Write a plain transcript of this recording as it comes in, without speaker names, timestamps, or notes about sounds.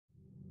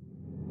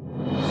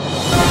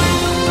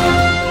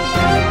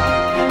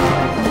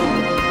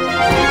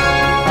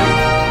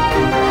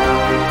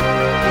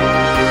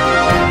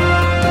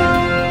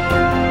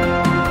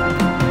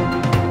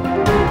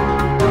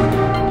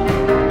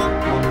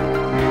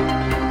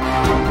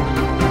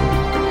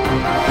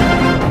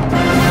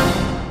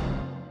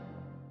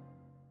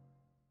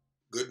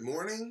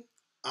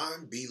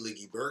B.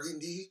 Liggy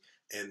Burgundy,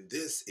 and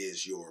this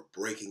is your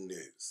breaking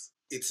news.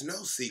 It's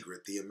no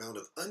secret the amount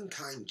of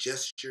unkind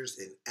gestures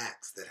and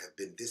acts that have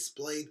been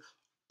displayed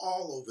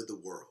all over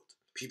the world.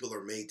 People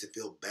are made to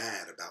feel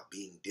bad about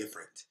being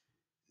different.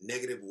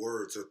 Negative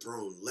words are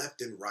thrown left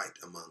and right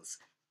amongst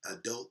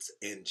adults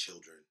and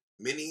children.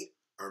 Many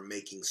are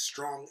making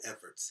strong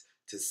efforts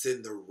to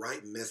send the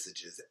right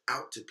messages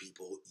out to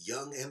people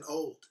young and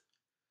old.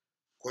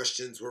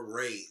 Questions were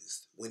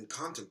raised when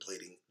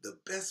contemplating the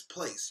best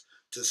place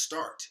to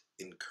start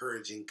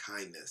encouraging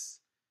kindness.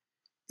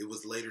 It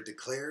was later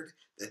declared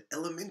that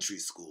elementary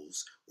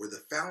schools were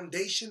the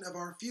foundation of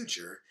our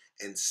future,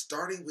 and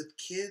starting with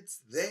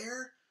kids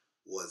there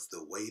was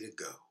the way to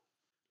go.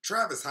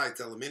 Travis Heights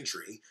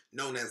Elementary,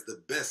 known as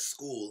the best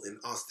school in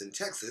Austin,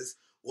 Texas,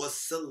 was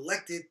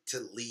selected to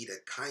lead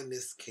a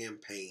kindness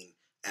campaign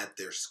at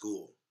their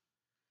school.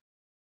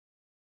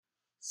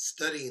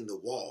 Studying the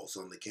walls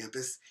on the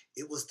campus,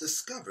 it was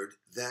discovered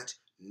that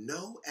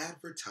no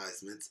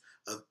advertisements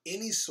of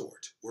any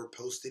sort were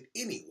posted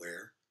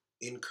anywhere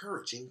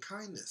encouraging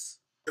kindness.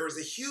 There is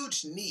a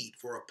huge need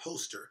for a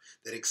poster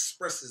that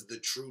expresses the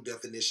true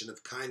definition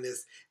of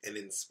kindness and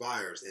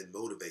inspires and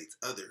motivates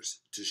others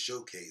to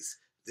showcase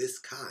this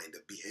kind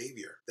of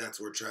behavior. That's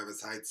where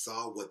Travis Heights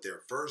saw what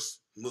their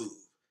first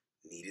move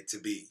needed to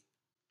be.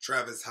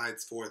 Travis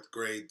Heights 4th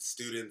grade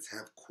students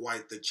have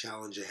quite the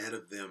challenge ahead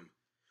of them.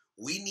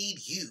 We need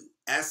you,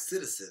 as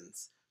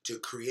citizens, to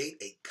create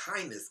a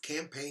kindness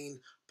campaign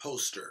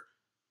poster,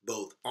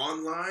 both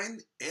online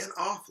and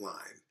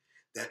offline,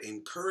 that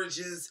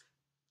encourages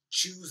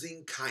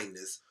choosing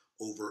kindness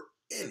over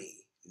any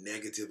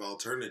negative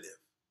alternative.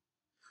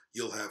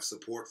 You'll have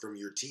support from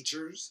your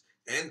teachers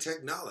and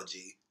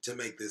technology to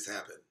make this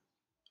happen.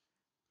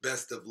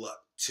 Best of luck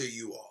to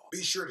you all.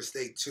 Be sure to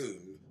stay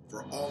tuned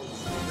for all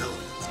of the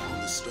developments on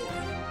the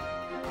story.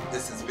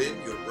 This has been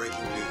your breaking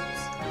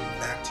news.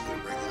 Back to your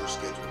regular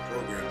scheduled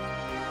programming.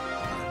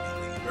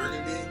 I'm Liggy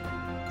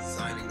Burgundy,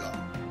 signing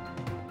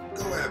off.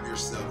 Go have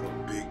yourself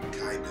a big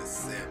kindness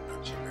sandwich.